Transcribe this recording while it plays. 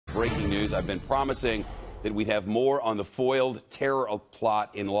breaking news. I've been promising that we'd have more on the foiled terror plot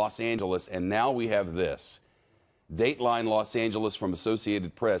in Los Angeles, and now we have this. Dateline Los Angeles from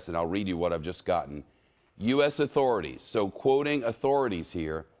Associated Press, and I'll read you what I've just gotten. U.S. authorities, so quoting authorities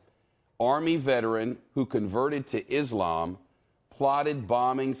here, Army veteran who converted to Islam plotted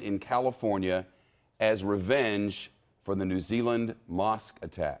bombings in California as revenge for the New Zealand mosque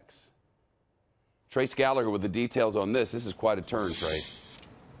attacks. Trace Gallagher with the details on this. This is quite a turn, Trace.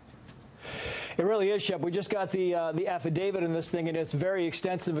 It really is, Shep. We just got the affidavit in this thing, and it's very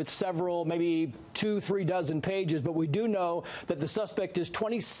extensive. It's several, maybe 2-3 dozen pages. But we do know that the suspect is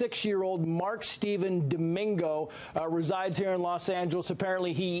 26-year-old Mark Stephen Domingo, resides here in Los Angeles.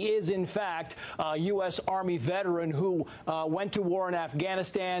 Apparently, he is, in fact, a U.S. Army veteran who went to war in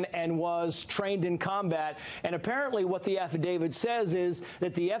Afghanistan and was trained in combat. And apparently, what the affidavit says is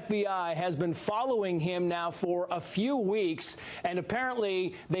that the FBI has been following him now for a few weeks, and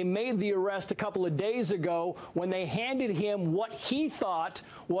apparently they made the arrest a couple of days ago when they handed him what he thought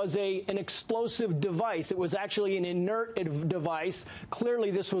was an explosive device. It was actually an inert device.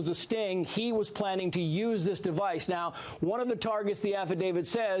 Clearly, this was a sting. He was planning to use this device. Now, one of the targets, the affidavit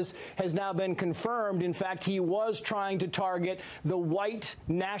says, has now been confirmed. In fact, he was trying to target the white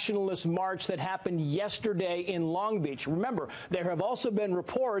nationalist march that happened yesterday in Long Beach. Remember, there have also been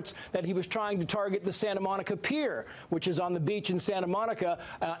reports that he was trying to target the Santa Monica Pier, which is on the beach in Santa Monica,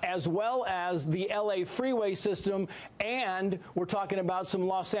 as well as the L.A. freeway system, and we're talking about some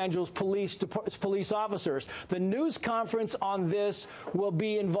Los Angeles police officers. The news conference on this will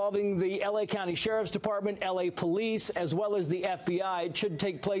be involving the L.A. County Sheriff's Department, L.A. Police, as well as the FBI. It should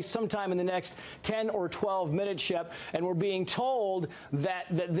take place sometime in the next 10 or 12 minutes, Shep, and we're being told that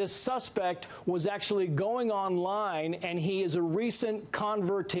this suspect was actually going online, and he is a recent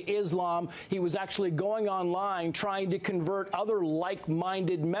convert to Islam. He was actually going online trying to convert other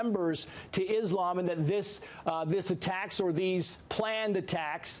like-minded members to Islam, and that this attacks, or these planned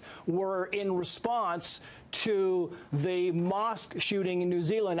attacks, were in response to the mosque shooting in New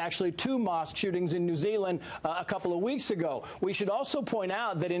Zealand, actually 2 mosque shootings in New Zealand a couple of weeks ago. We should also point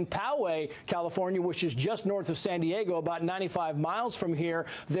out that in Poway, California, which is just north of San Diego, about 95 miles from here,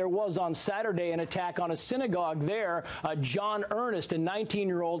 there was on Saturday an attack on a synagogue there. John Ernest, a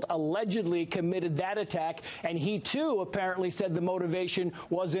 19-year-old, allegedly committed that attack, and he too apparently said the motivation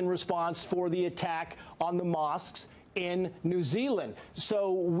was in response for the attack on the mosques in New Zealand.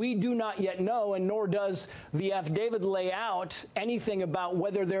 So we do not yet know, and nor does the affidavit lay out anything about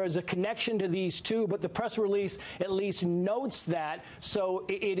whether there is a connection to these two, but the press release at least notes that. So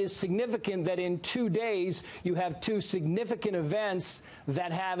it is significant that in 2 days you have 2 significant events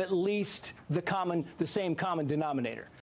that have at least the same common denominator.